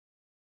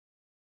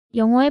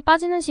영어에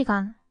빠지는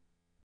시간.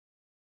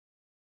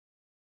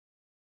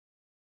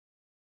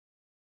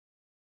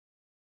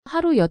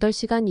 하루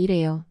 8시간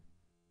일해요.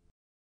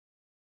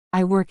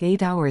 I work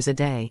 8 hours a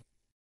day.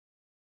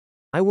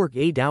 I work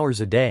 8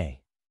 hours a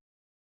day.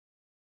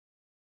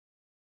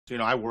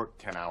 I work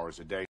 10 hours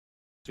a day.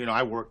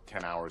 I work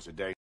 10 hours a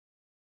day.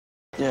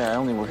 Yeah, I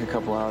only work a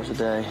couple hours a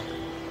day.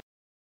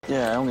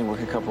 Yeah, I only work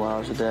a couple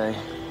hours a day.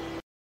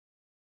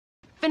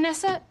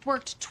 Vanessa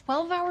worked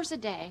 12 hours a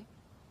day.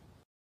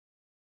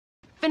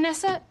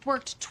 Vanessa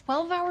worked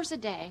 12 hours a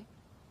day.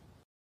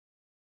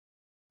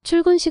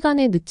 출근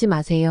시간에 늦지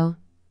마세요.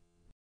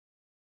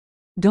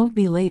 Don't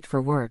be late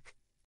for work.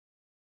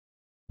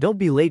 Don't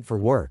be late for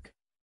work.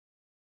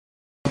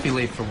 Don't be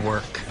late for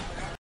work.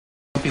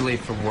 Don't be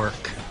late for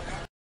work.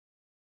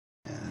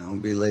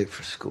 Don't be late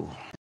for school.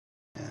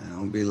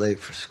 Don't be late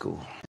for school.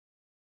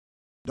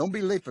 Don't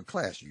be late for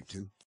class, you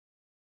two.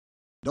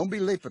 Don't be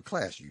late for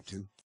class, you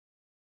two.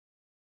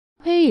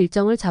 회의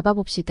일정을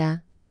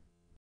잡아봅시다.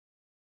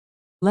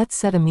 Let's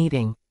set a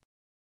meeting.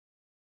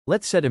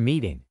 Let's set a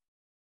meeting.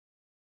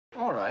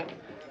 All right.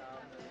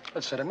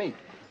 Let's set a meet.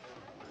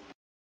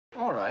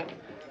 All right.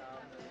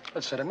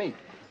 Let's set a meet.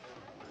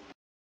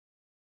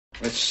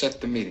 Let's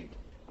set the meeting.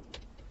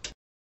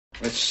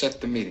 Let's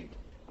set the meeting.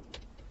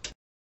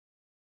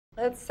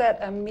 Let's set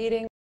a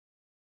meeting.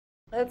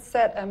 Let's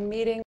set a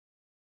meeting.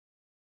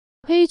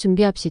 회의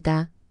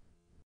준비합시다.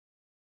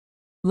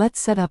 Let's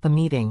set up a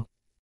meeting.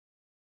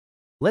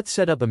 Let's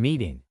set up a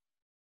meeting.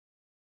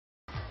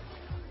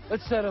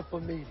 Let's set up a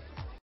meeting.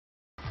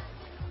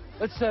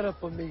 Let's set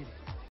up a meeting.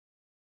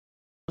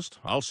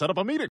 I'll set up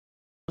a meeting.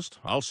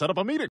 I'll set up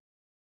a meeting.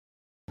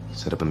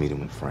 Set up a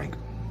meeting with Frank.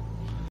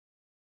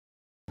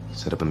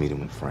 Set up a meeting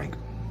with Frank.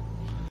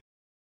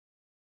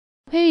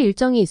 회의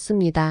일정이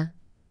있습니다.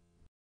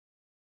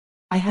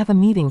 I have a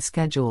meeting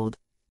scheduled.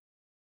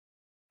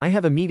 I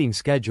have a meeting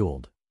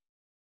scheduled.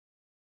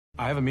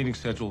 I have a meeting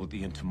scheduled with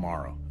Ian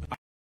tomorrow.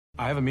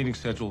 I have a meeting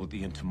scheduled with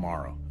Ian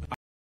tomorrow.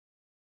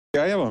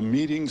 I have a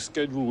meeting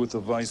scheduled with the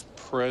vice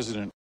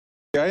president.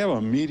 I have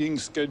a meeting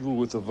scheduled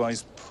with the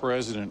vice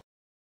president.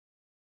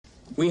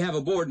 We have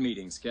a board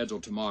meeting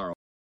scheduled tomorrow.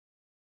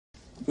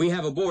 We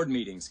have a board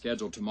meeting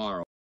scheduled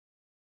tomorrow.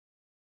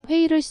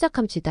 회의를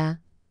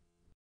시작합시다.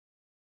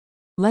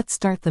 Let's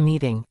start the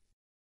meeting.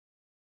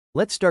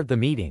 Let's start the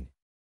meeting.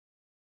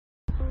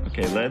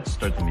 Okay, let's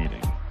start the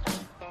meeting.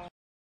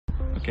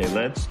 Okay,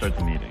 let's start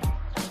the meeting.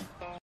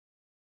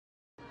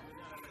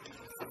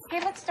 Okay,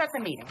 let's start the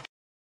meeting.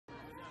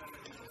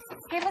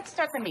 Okay, let's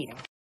start the meeting.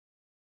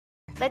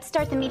 Let's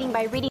start the meeting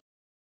by reading.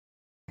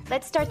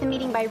 Let's start the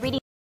meeting by reading.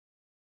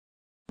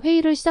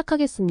 회의를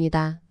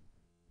시작하겠습니다.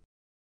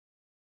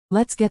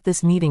 Let's get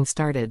this meeting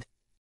started.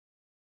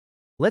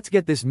 Let's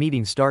get this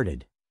meeting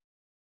started.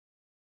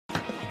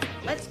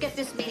 Let's get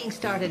this meeting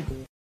started.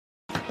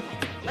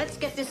 Let's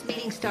get this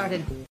meeting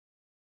started.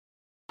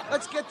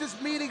 Let's get this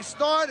meeting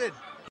started.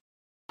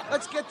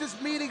 Let's get this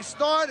meeting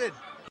started.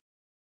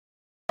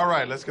 All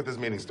right, let's get this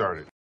meeting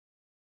started.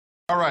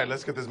 All right,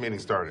 let's get this meeting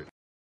started.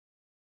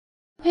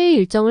 회의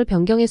일정을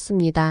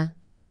변경했습니다.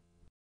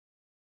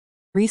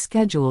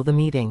 Reschedule the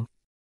meeting.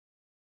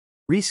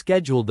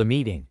 Reschedule the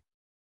meeting.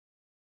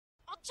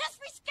 I'll just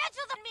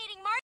reschedule the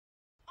meeting, Mark.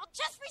 I'll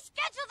just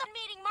reschedule the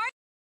meeting, Mark.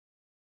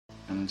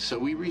 And so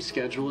we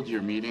rescheduled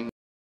your meeting.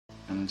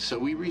 And so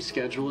we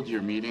rescheduled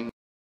your meeting.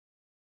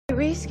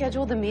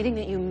 Reschedule the meeting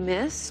that you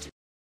missed.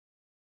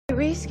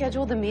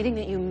 Reschedule the meeting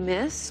that you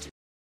missed.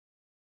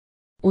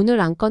 오늘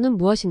안건은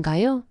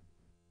무엇인가요?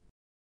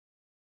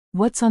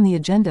 What's on the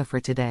agenda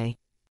for today?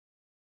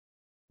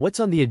 What's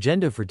on the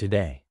agenda for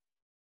today?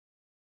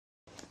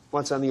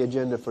 What's on the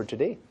agenda for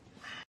today?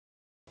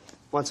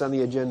 What's on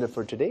the agenda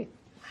for today?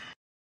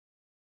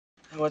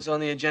 What's on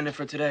the agenda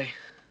for today?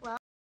 Well,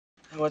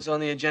 What's on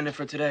the agenda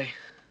for today?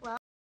 well.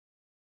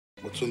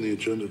 What's on the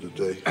agenda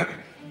today?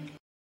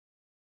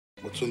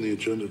 What's on the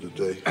agenda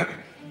today?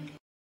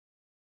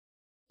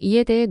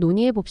 이에 대해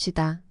논의해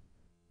봅시다.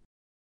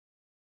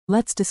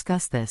 Let's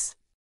discuss this.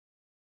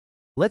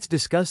 Let's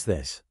discuss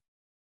this.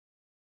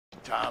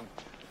 Tom,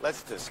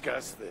 let's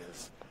discuss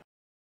this.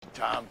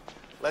 Tom,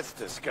 let's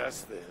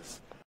discuss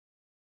this.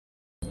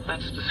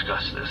 Let's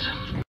discuss this.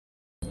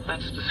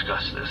 Let's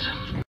discuss this.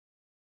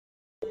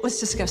 Let's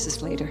discuss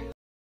this later.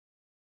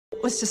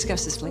 Let's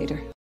discuss this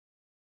later.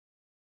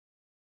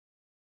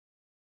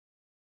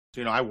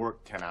 I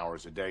work 10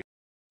 hours a day.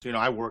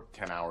 I work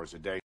 10 hours a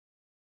day.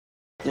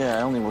 Yeah,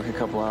 I only work a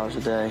couple hours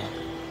a day.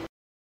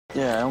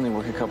 Yeah, I only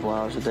work a couple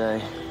hours a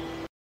day.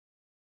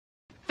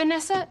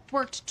 Vanessa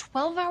worked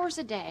 12 hours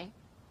a day.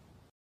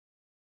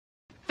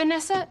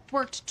 Vanessa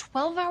worked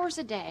 12 hours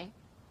a day.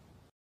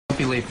 Don't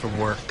be late for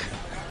work.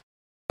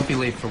 Don't be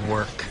late for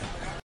work.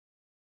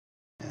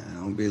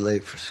 Don't be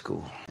late for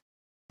school.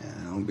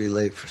 Don't be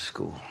late for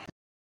school.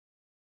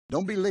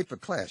 Don't be late for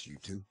class, you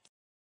two.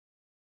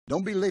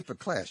 Don't be late for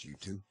class, you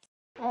two.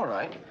 All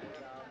right.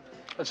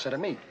 Let's set a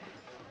meet.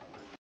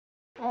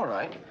 All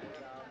right.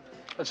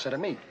 Let's set a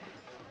meet.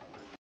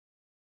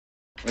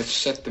 Let's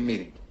set the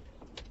meeting.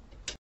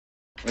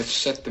 Let's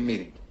set the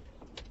meeting.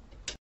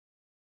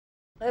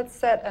 Let's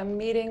set a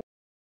meeting.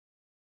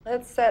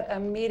 Let's set a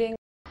meeting.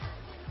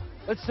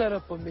 Let's set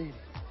up a meeting.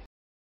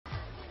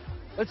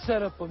 Let's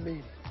set up a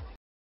meeting.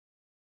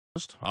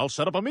 I'll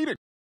set up a meeting.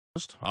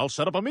 I'll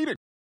set up a meeting.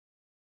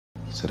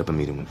 Set up a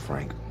meeting with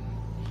Frank.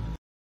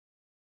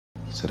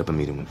 Set up a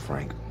meeting with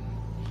Frank.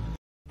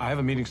 I have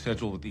a meeting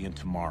scheduled with Ian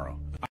tomorrow.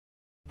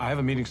 I have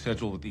a meeting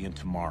scheduled with Ian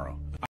tomorrow.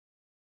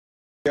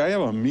 I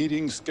have a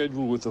meeting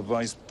scheduled with the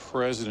vice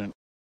president.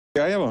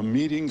 I have a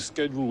meeting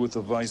scheduled with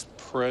the vice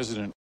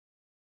president.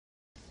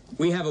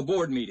 We have a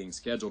board meeting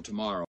scheduled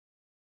tomorrow.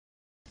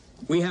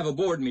 We have a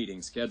board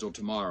meeting scheduled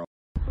tomorrow.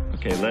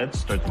 Okay, let's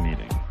start the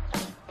meeting.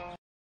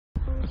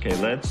 Okay,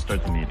 let's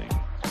start the meeting.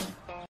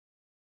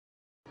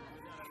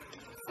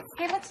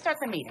 Okay, let's start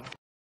the meeting.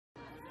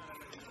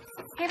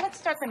 Okay, let's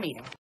start the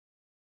meeting.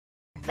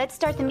 Let's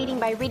start the meeting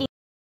by reading.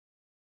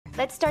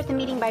 Let's start the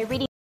meeting by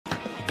reading.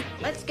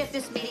 Let's get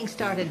this meeting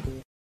started.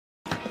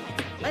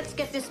 Let's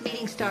get this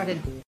meeting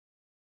started.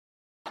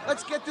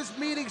 Let's get this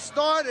meeting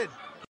started.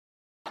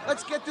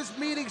 Let's get this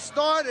meeting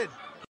started.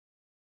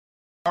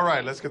 All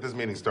right, let's get this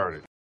meeting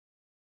started.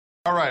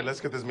 All right, let's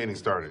get this meeting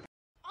started.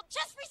 I'll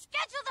just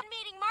reschedule the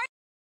meeting, Mark.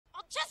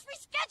 I'll just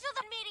reschedule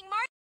the meeting,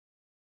 Mark.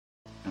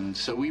 And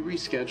so we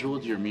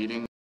rescheduled your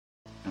meeting.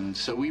 And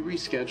so we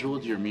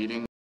rescheduled your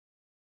meeting.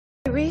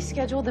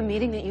 Reschedule the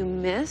meeting that you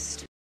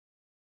missed.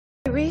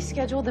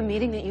 Reschedule the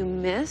meeting that you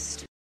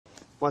missed.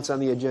 What's on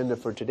the agenda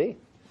for today?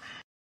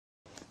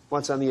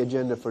 What's on the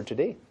agenda for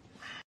today?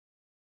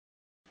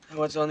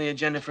 What's on the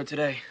agenda for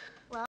today?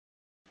 Well.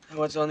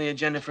 What's on the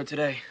agenda for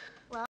today?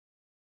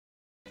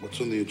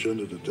 What's on the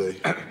agenda today?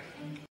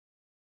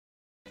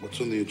 What's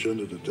on the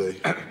agenda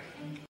today?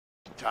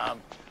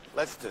 Tom,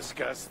 let's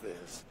discuss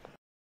this.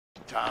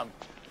 Tom,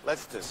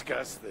 let's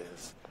discuss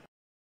this.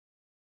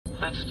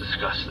 Let's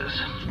discuss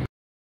this.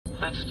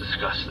 Let's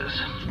discuss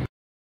this.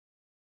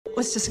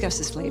 Let's discuss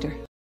this later.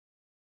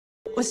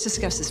 Let's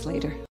discuss this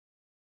later.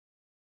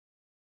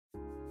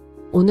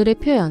 오늘의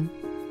표현.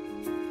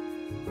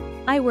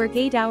 I work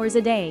 8 hours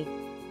a day.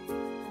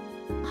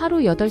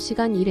 하루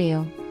 8시간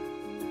일해요.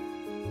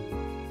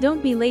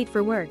 Don't be late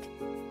for work.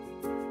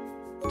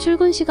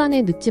 출근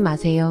시간에 늦지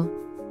마세요.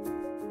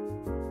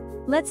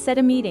 Let's set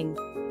a meeting.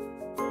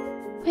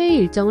 회의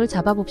일정을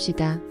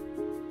잡아봅시다.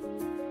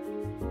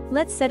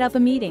 Let's set up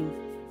a meeting.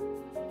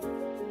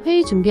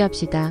 회의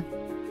준비합시다.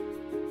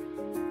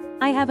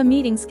 I have a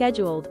meeting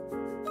scheduled.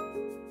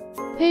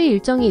 회의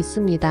일정이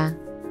있습니다.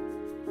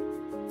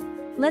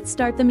 Let's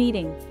start the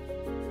meeting.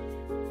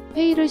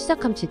 회의를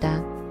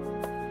시작합시다.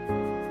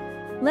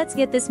 Let's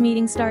get this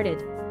meeting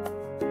started.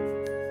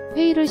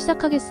 회의를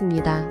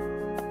시작하겠습니다.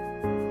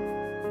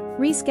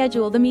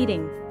 Reschedule the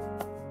meeting.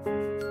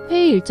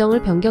 회의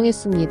일정을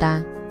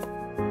변경했습니다.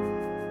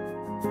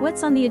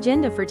 What's on the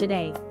agenda for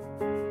today?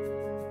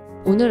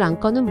 오늘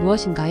안건은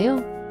무엇인가요?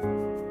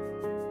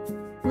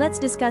 Let's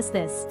discuss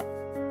this.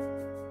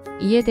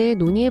 이에 대해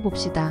논의해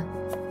봅시다.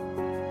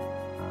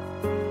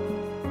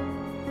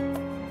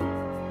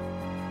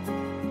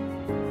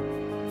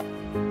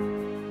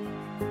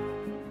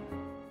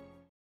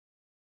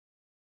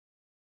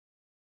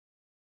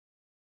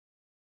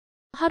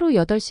 하루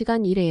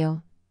 8시간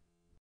일해요.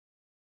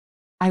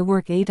 I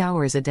work 8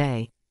 hours a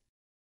day.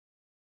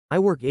 I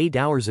work 8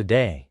 hours a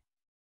day.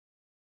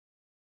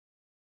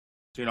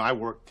 So, I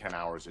work 10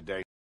 hours a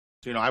day.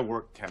 So, I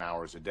work 10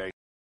 hours a day.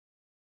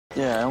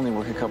 Yeah, I only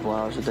work a couple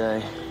hours a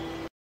day.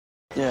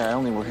 Yeah, I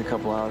only work a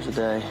couple hours a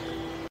day.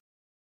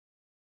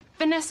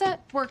 Vanessa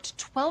worked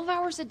 12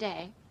 hours a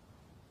day.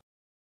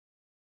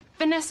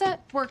 Vanessa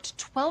worked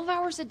 12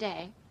 hours a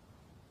day.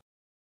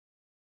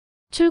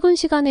 출근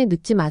시간에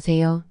늦지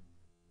마세요.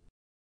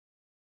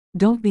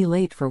 Don't be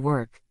late for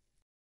work.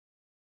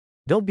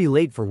 Don't be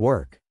late for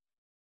work.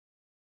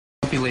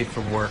 Don't be late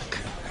for work.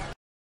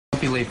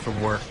 Don't be late for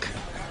work.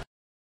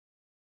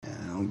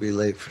 Don't be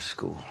late for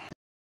school.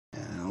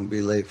 Don't be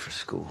late for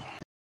school.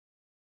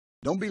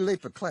 Don't be late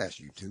for class,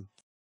 you two.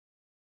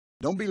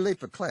 Don't be late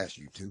for class,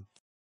 you two.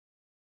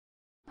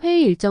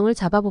 회의 일정을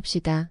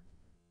잡아봅시다.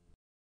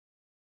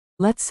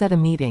 Let's set a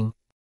meeting.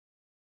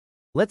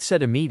 Let's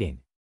set a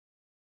meeting.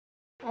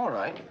 All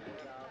right.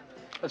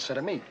 Let's set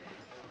a meet.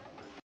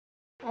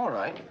 All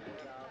right.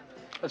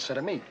 Let's set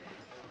a meet.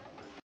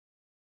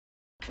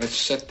 Let's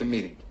set the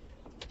meeting.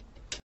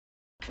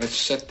 Let's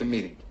set the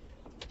meeting.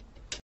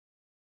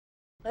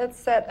 Let's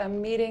set a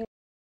meeting.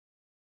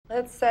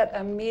 Let's set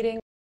a meeting.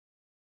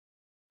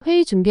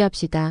 회의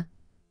준비합시다.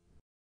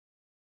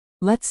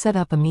 Let's set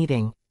up a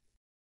meeting.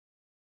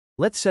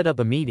 Let's set up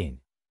a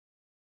meeting.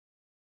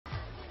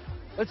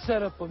 Let's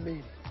set up a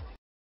meeting.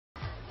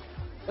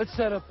 Let's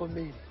set up a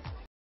meeting.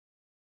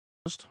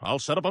 I'll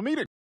set up a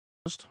meeting.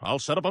 I'll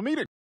set up a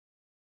meeting.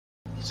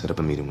 Set up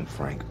a meeting with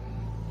Frank.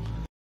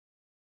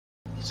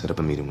 Set up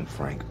a meeting with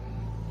Frank.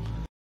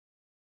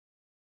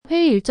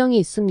 회의 일정이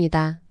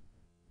있습니다.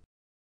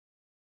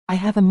 I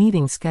have a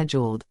meeting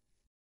scheduled.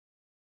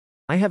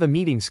 I have a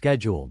meeting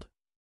scheduled.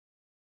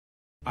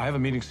 I have a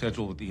meeting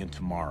scheduled with Ian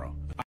tomorrow.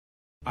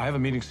 I have a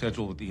meeting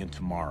scheduled with Ian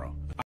tomorrow.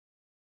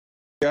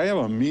 I have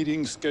a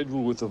meeting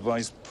scheduled with the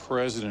vice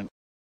president.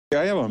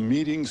 I have a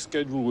meeting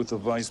scheduled with the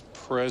vice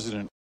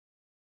president.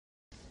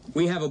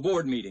 We have a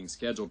board meeting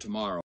scheduled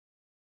tomorrow.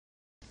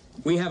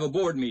 We have a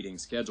board meeting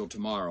scheduled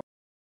tomorrow.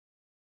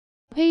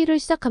 회의를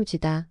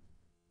시작합시다.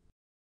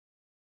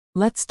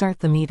 Let's start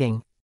the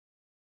meeting.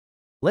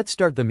 Let's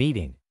start the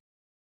meeting.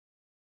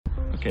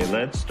 Okay,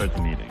 let's start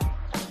the meeting.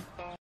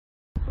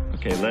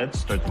 Okay, let's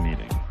start the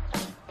meeting.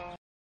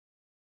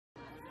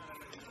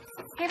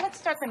 Okay, let's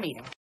start the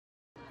meeting.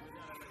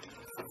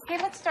 Okay,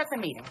 let's start the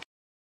meeting.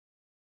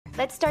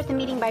 Let's start the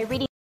meeting by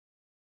reading.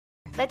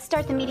 Let's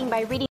start the meeting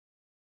by reading.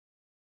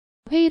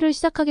 회의를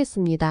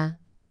시작하겠습니다.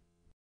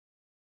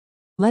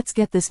 Let's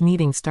get this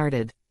meeting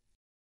started.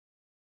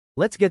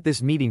 Let's get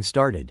this meeting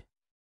started.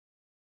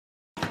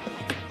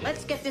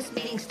 Let's get this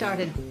meeting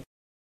started.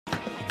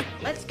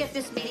 Let's get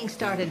this meeting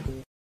started.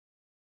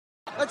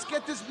 Let's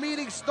get this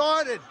meeting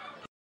started.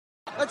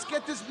 Let's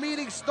get this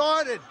meeting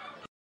started.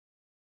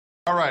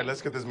 All right,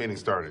 let's get this meeting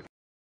started.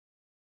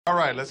 All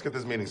right, let's get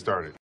this meeting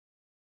started.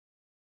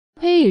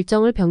 회의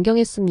일정을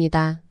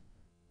변경했습니다.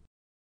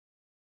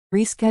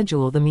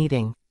 Reschedule the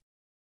meeting.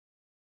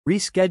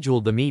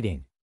 Reschedule the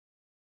meeting.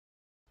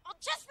 I'll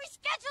just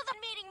reschedule the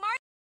meeting, Mark.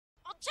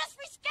 I'll just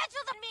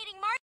reschedule the meeting,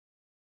 Mark.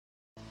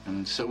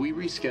 And so we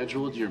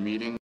rescheduled your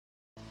meeting.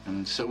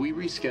 And so we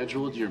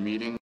rescheduled your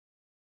meeting.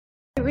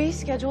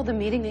 Reschedule the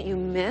meeting that you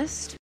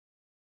missed.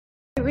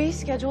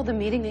 Reschedule the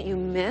meeting that you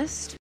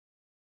missed.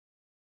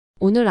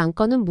 오늘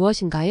안건은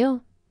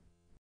무엇인가요?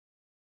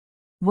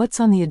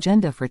 What's on the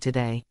agenda for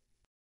today?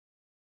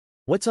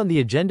 What's on the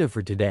agenda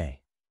for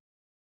today?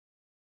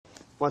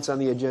 What's on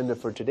the agenda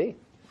for today?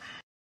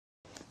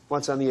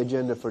 What's on the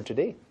agenda for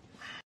today?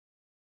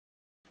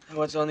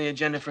 What's on the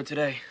agenda for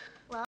today?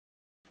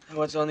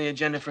 What's on the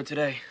agenda for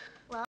today?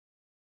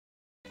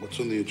 What's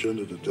on the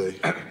agenda today?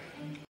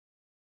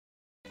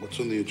 What's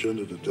on the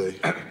agenda today?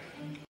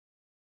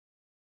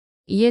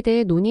 이에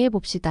대해 논의해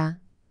봅시다.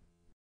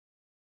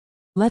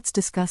 Let's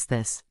discuss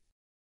this.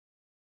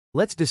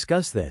 Let's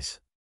discuss this.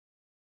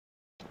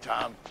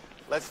 Tom,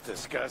 let's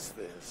discuss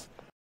this.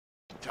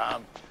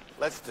 Tom,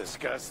 let's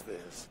discuss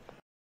this.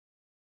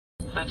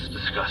 Let's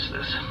discuss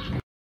this.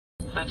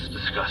 Let's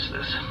discuss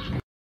this.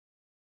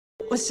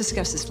 Let's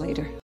discuss this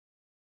later.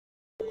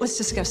 Let's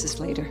discuss this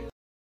later.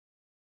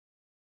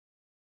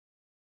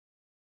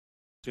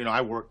 So,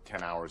 I work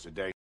 10 hours a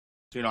day.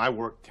 So, I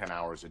work 10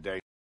 hours a day.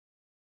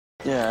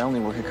 Yeah, I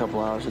only work a couple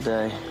hours a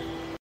day.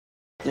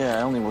 Yeah,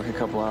 I only work a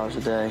couple hours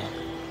a day.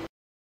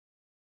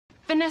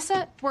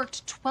 Vanessa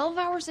worked 12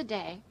 hours a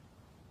day.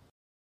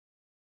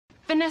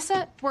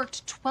 Vanessa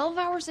worked 12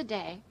 hours a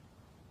day.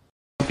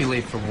 Don't be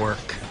late for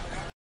work.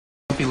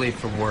 Don't be late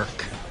for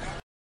work.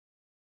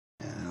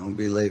 Don't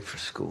be late for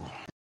school.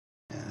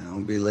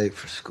 Don't be late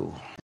for school.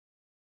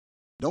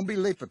 Don't be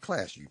late for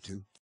class, you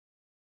two.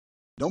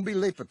 Don't be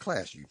late for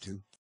class, you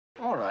two.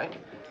 All right.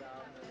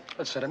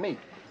 Let's set a meet.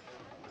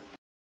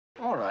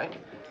 All right.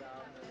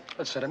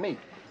 Let's set a meet.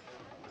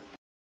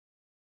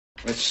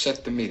 Let's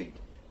set the meeting.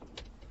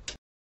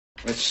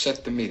 Let's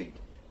set the meeting.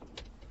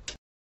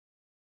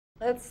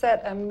 Let's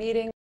set a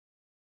meeting.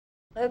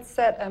 Let's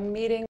set a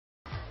meeting.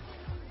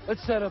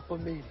 Let's set up a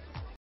meeting.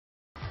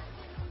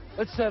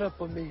 Let's set up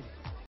a meeting.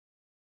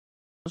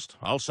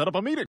 I'll set up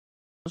a meeting.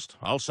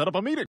 I'll set up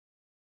a meeting.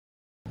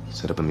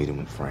 Set up a meeting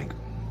with Frank.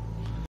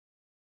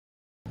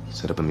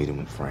 Set up a meeting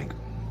with Frank.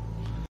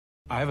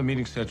 I have a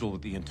meeting scheduled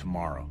with Ian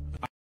tomorrow.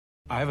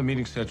 I have a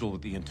meeting scheduled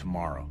with Ian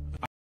tomorrow.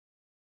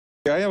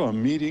 I have a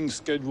meeting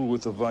scheduled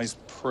with the vice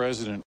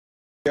president.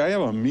 I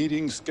have a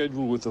meeting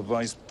scheduled with the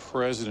vice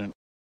president.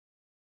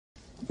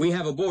 We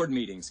have a board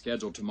meeting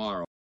scheduled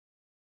tomorrow.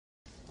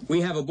 We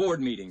have a board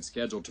meeting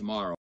scheduled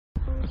tomorrow.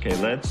 Okay,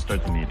 let's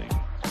start the meeting.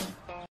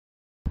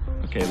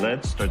 Okay,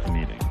 let's start the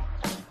meeting.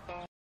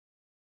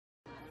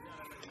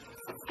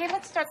 Okay,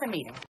 let's start the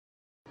meeting.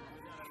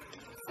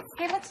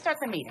 Okay, let's start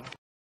the meeting.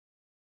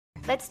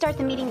 Let's start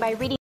the meeting by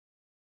reading.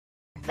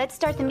 Let's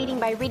start the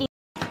meeting by reading.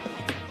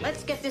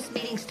 Let's get this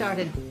meeting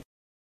started.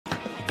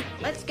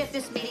 Let's get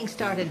this meeting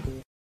started.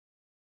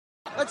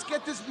 Let's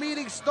get this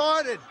meeting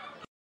started.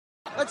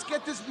 Let's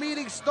get this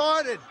meeting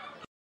started.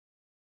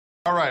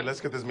 All right,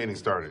 let's get this meeting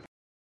started.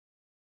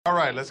 All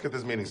right, let's get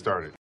this meeting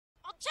started.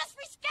 I'll just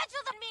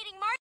reschedule the meeting,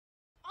 Mark.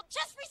 I'll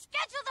just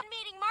reschedule the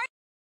meeting, Mark.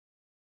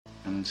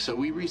 And so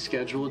we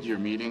rescheduled your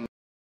meeting.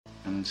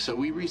 And so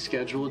we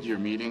rescheduled your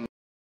meeting.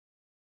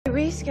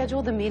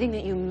 Reschedule the meeting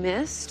that you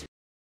missed.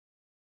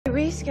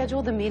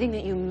 Reschedule the meeting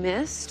that you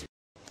missed.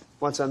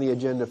 What's on the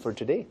agenda for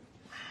today?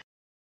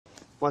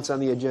 What's on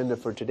the agenda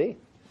for today?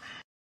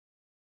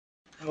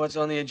 What's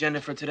on the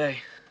agenda for today?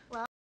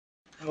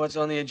 What's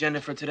on the agenda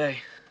for today?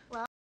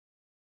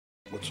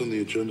 What's on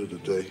the agenda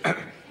today?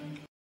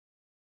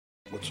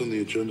 What's on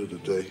the agenda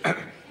today?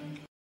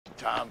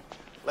 Tom,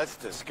 let's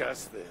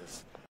discuss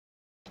this.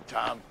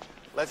 Tom,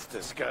 let's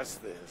discuss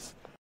this.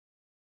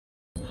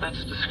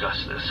 Let's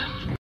discuss this.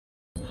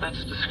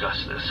 Let's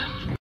discuss this.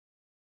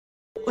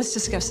 Let's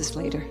discuss this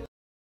later.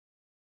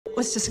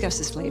 Let's discuss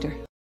this later.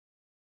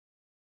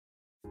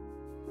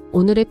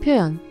 오늘의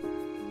표현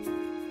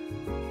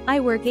I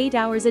work 8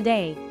 hours a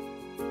day.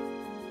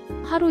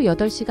 하루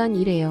 8시간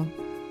일해요.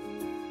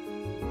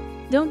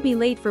 Don't be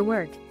late for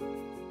work.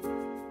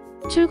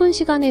 출근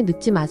시간에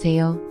늦지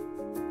마세요.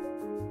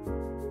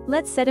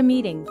 Let's set a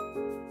meeting.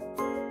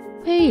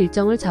 회의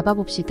일정을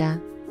잡아봅시다.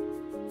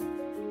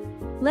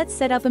 Let's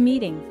set up a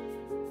meeting.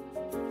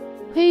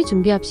 회의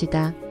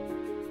준비합시다.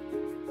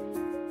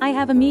 I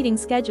have a meeting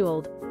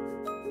scheduled.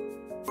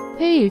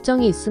 회의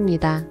일정이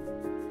있습니다.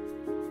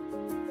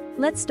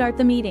 Let's start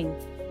the meeting.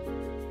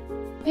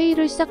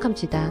 회의를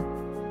시작합시다.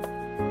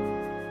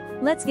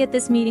 Let's get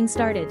this meeting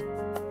started.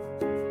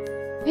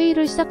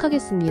 회의를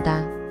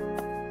시작하겠습니다.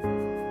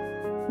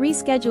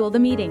 Reschedule the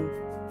meeting.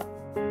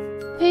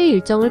 회의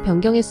일정을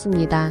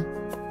변경했습니다.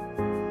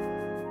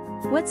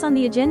 What's on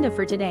the agenda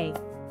for today?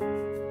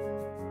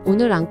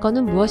 오늘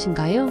안건은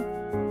무엇인가요?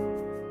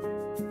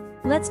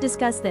 Let's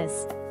discuss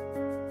this.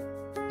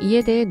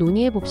 이에 대해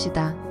논의해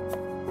봅시다.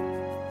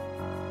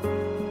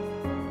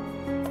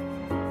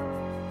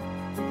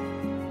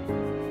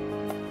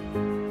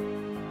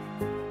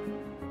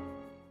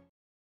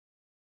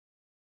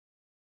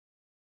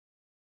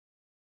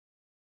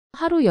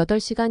 하루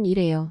 8시간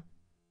일해요.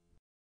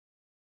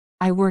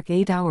 I work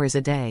 8 hours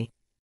a day.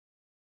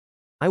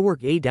 I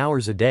work 8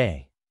 hours a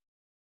day.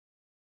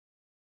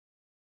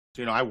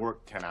 I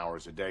work 10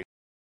 hours a day.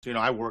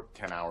 I work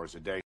 10 hours a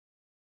day.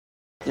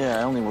 Yeah,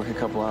 I only work a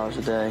couple hours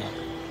a day.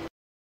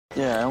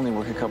 Yeah, I only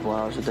work a couple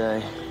hours a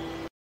day.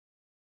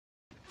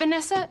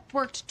 Vanessa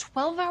worked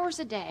 12 hours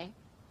a day.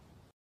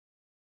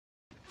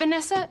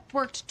 Vanessa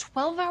worked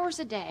 12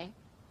 hours a day.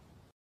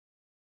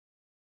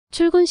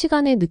 출근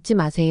시간에 늦지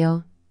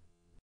마세요.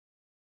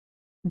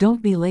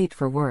 Don't be late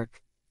for work.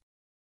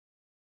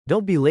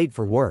 Don't be late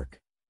for work.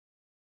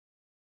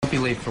 Don't be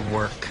late for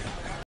work.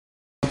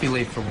 Don't be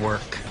late for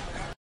work.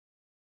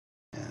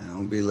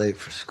 Don't be late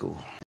for school.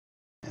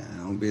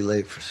 Don't be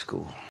late for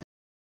school.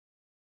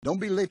 Don't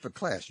be late for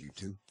class, you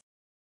two.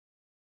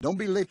 Don't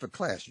be late for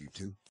class, you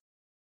two.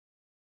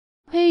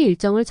 회의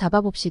일정을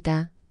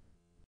잡아봅시다.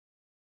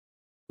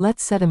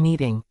 Let's set a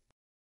meeting.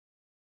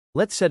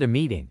 Let's set a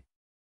meeting.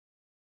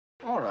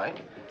 All right.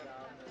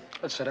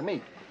 Let's set a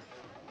meet.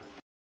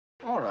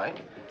 All right.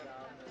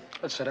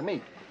 Let's set a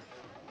meet.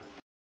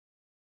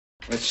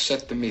 Let's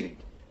set the meeting.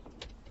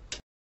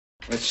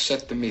 Let's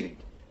set the meeting.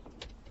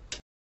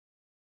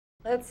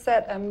 Let's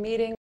set a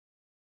meeting.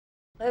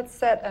 Let's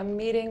set a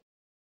meeting.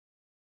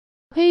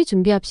 회의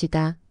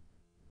준비합시다.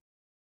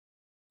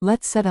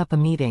 Let's set up a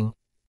meeting.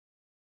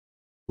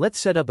 Let's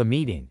set up a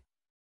meeting.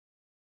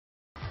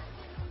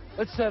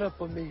 Let's set up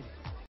a meeting.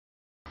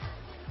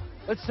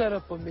 Let's set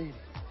up a meeting.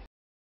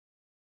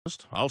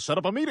 I'll set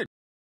up a meeting.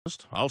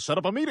 I'll set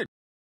up a meeting.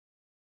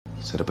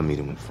 Set up a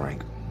meeting with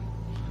Frank.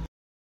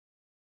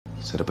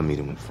 Set up a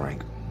meeting with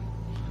Frank.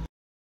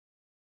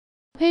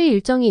 회의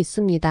일정이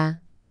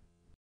있습니다.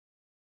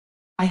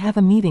 I have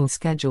a meeting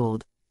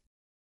scheduled.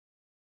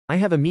 I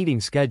have a meeting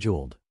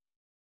scheduled.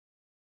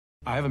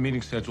 I have a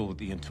meeting scheduled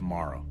with Ian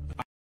tomorrow.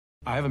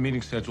 I have a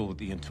meeting scheduled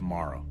with Ian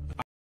tomorrow.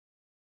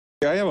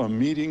 I have a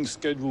meeting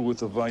scheduled with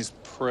the vice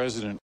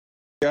president.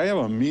 I have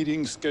a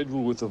meeting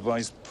scheduled with the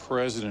vice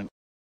president.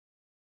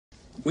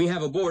 We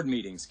have a board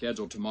meeting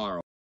scheduled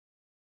tomorrow.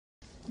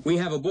 We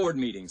have a board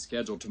meeting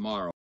scheduled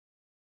tomorrow.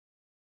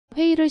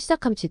 회의를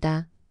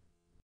시작합시다.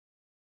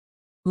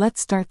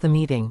 Let's start the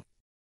meeting.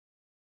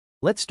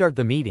 Let's start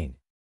the meeting.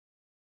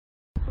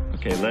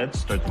 Okay, let's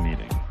start the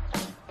meeting.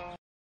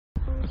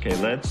 Okay,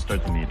 let's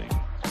start the meeting.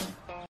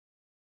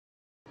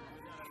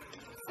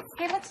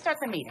 Okay, let's start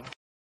the meeting.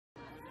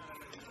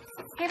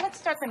 Okay, let's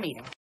start the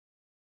meeting.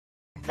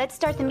 Let's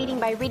start the meeting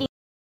by reading.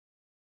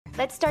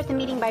 Let's start the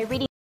meeting by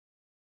reading.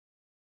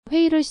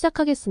 회의를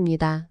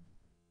시작하겠습니다.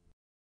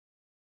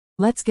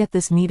 Let's get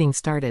this meeting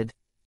started.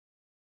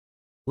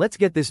 Let's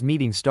get this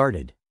meeting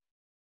started.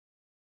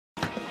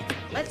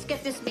 Let's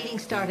get this meeting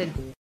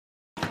started.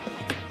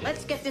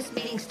 Let's get this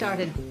meeting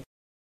started.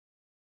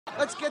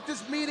 Let's get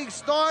this meeting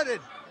started.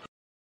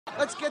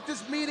 Let's get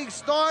this meeting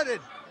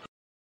started.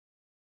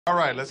 All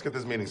right, let's get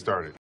this meeting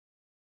started.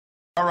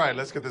 All right,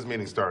 let's get this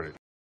meeting started.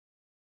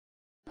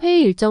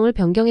 회의 일정을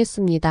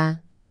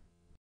변경했습니다.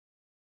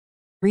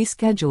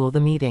 Reschedule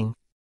the meeting.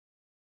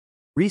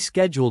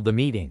 Reschedule the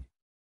meeting.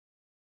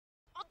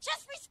 I'll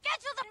just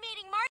reschedule the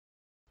meeting, Mark.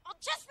 I'll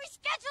just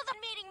reschedule the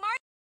meeting, Mark.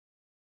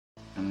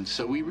 And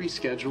so we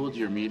rescheduled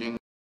your meeting.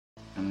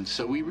 And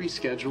so we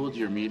rescheduled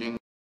your meeting.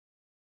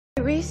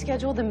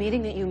 Reschedule the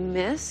meeting that you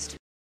missed.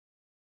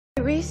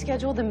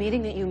 Reschedule the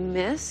meeting that you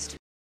missed.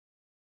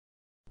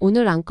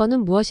 오늘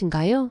안건은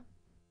무엇인가요?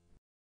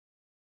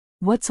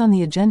 What's on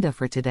the agenda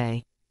for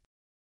today?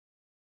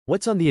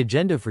 What's on the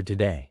agenda for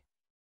today?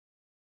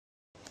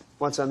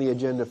 What's on the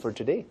agenda for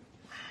today?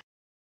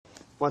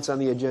 What's on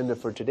the agenda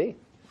for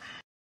today?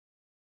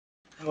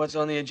 What's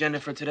on the agenda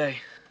for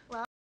today?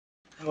 Well.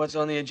 What's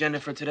on the agenda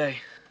for today?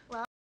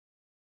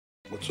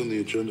 What's on the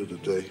agenda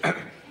today?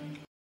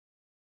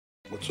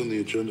 What's on the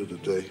agenda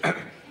today?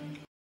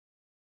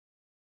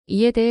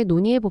 이에 대해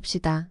논의해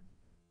봅시다.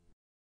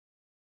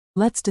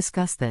 Let's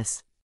discuss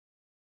this.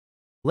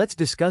 Let's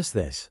discuss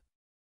this.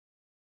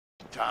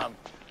 Tom,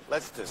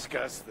 let's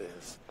discuss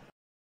this.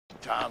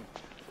 Tom,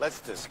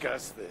 let's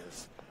discuss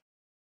this.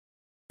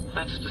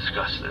 Let's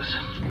discuss this.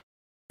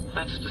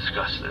 Let's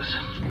discuss this.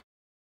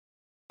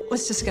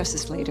 Let's discuss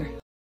this later.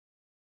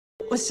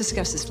 Let's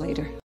discuss this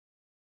later.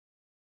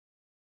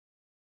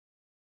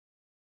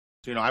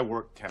 So, I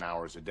work 10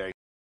 hours a day.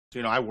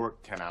 So, I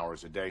work 10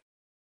 hours a day.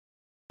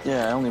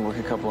 Yeah, I only work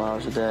a couple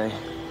hours a day.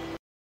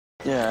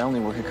 Yeah, I only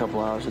work a couple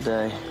hours a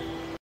day.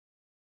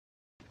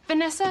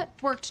 Vanessa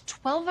worked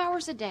 12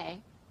 hours a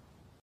day.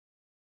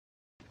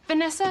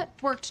 Vanessa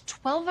worked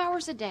 12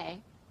 hours a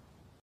day.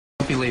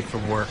 Don't be late for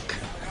work.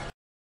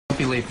 Don't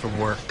be late for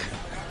work.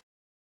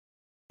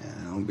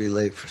 Don't be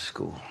late for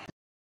school.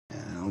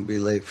 Don't be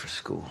late for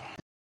school.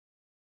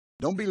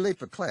 Don't be late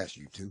for class,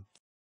 you two.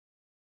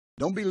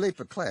 Don't be late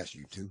for class,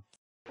 you two.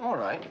 All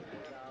right.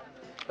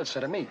 Let's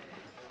set a meet.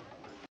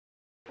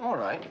 All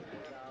right.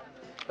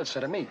 Let's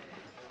set a meet.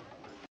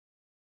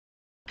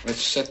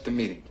 Let's set the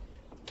meeting.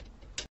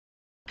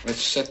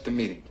 Let's set the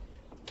meeting.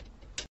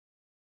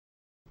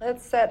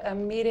 Let's set a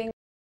meeting.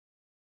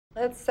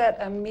 Let's set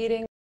a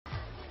meeting.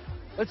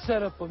 Let's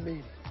set up a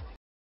meeting.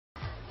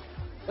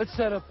 Let's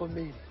set up a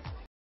meeting.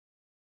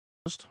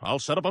 I'll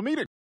set up a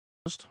meeting.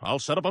 I'll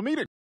set up a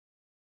meeting.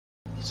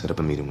 Set up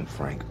a meeting with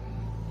Frank.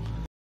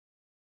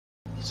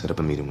 Set up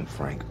a meeting with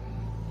Frank.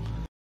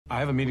 I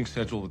have a meeting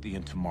scheduled with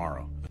Ian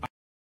tomorrow.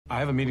 I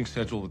have a meeting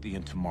scheduled with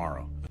Ian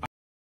tomorrow.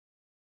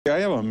 I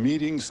have a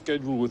meeting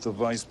scheduled with the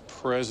vice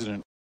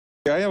president.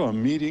 I have a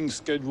meeting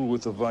scheduled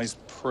with the vice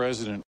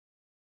president.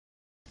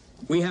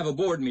 We have a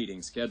board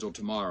meeting scheduled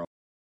tomorrow.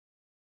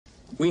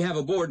 We have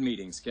a board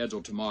meeting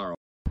scheduled tomorrow.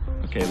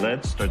 Okay,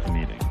 let's start the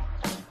meeting.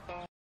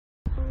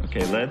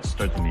 Okay, let's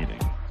start the meeting.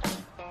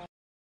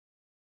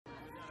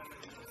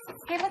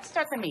 Okay, let's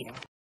start the meeting.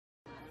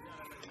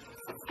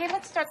 Okay,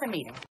 let's start the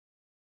meeting.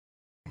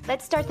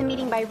 Let's start the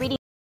meeting by reading.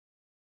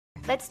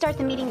 Let's start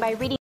the meeting by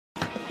reading.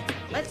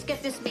 Let's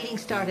get this meeting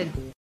started.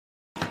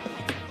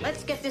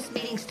 Let's get this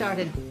meeting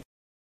started.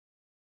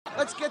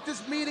 Let's get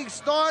this meeting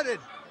started.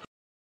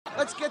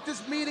 Let's get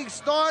this meeting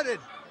started.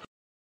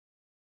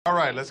 All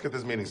right, let's get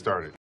this meeting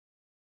started.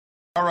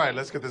 All right,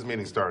 let's get this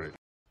meeting started.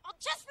 I'll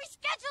just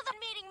reschedule the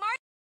meeting, Mark.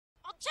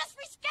 I'll just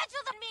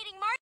reschedule the meeting,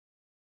 Mark.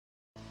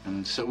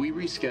 And so we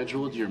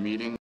rescheduled your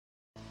meeting.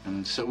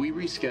 And so we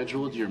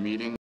rescheduled your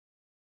meeting.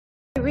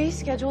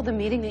 Reschedule the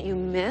meeting that you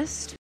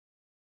missed.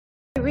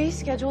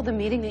 Reschedule the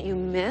meeting that you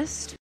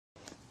missed.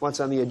 What's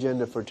on the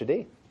agenda for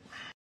today?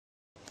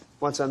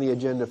 What's on the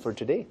agenda for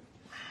today?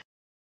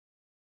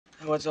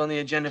 What's on the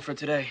agenda for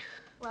today?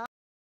 Well.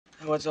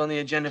 What's on the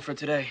agenda for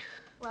today?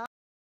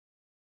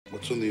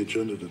 What's on the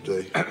agenda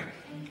today?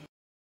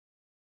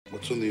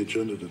 What's on the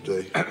agenda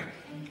today?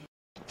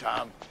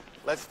 Tom,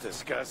 let's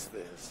discuss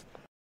this.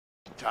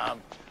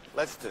 Tom,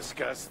 let's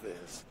discuss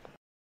this.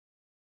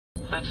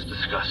 Let's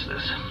discuss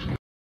this.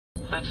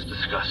 Let's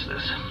discuss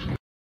this.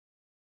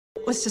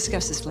 Let's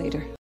discuss this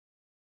later.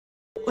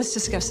 Let's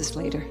discuss this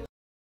later.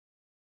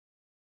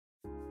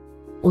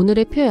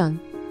 오늘의 표현.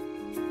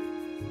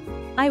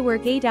 I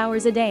work 8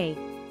 hours a day.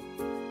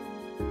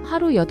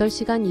 하루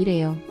 8시간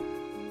일해요.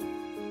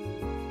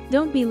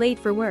 Don't be late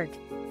for work.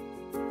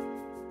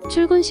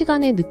 출근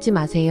시간에 늦지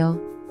마세요.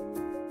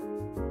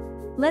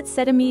 Let's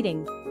set a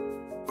meeting.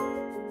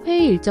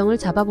 회의 일정을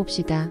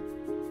잡아봅시다.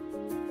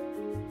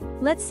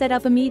 Let's set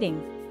up a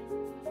meeting.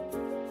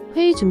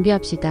 회의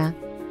준비합시다.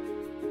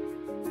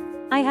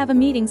 I have a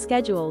meeting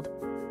scheduled.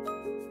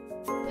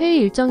 회의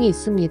일정이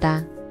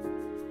있습니다.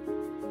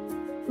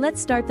 Let's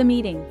start the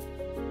meeting.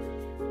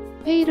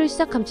 회의를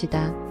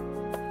시작합시다.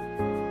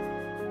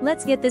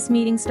 Let's get this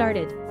meeting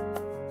started.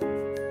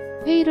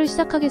 회의를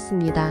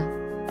시작하겠습니다.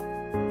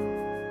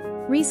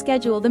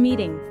 Reschedule the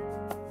meeting.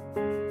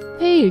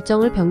 회의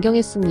일정을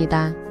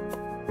변경했습니다.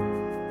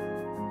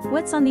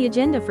 What's on the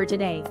agenda for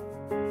today?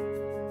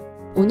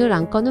 오늘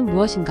안건은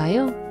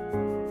무엇인가요?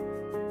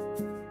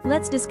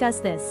 Let's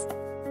discuss this.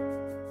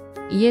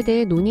 이에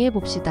대해 논의해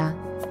봅시다.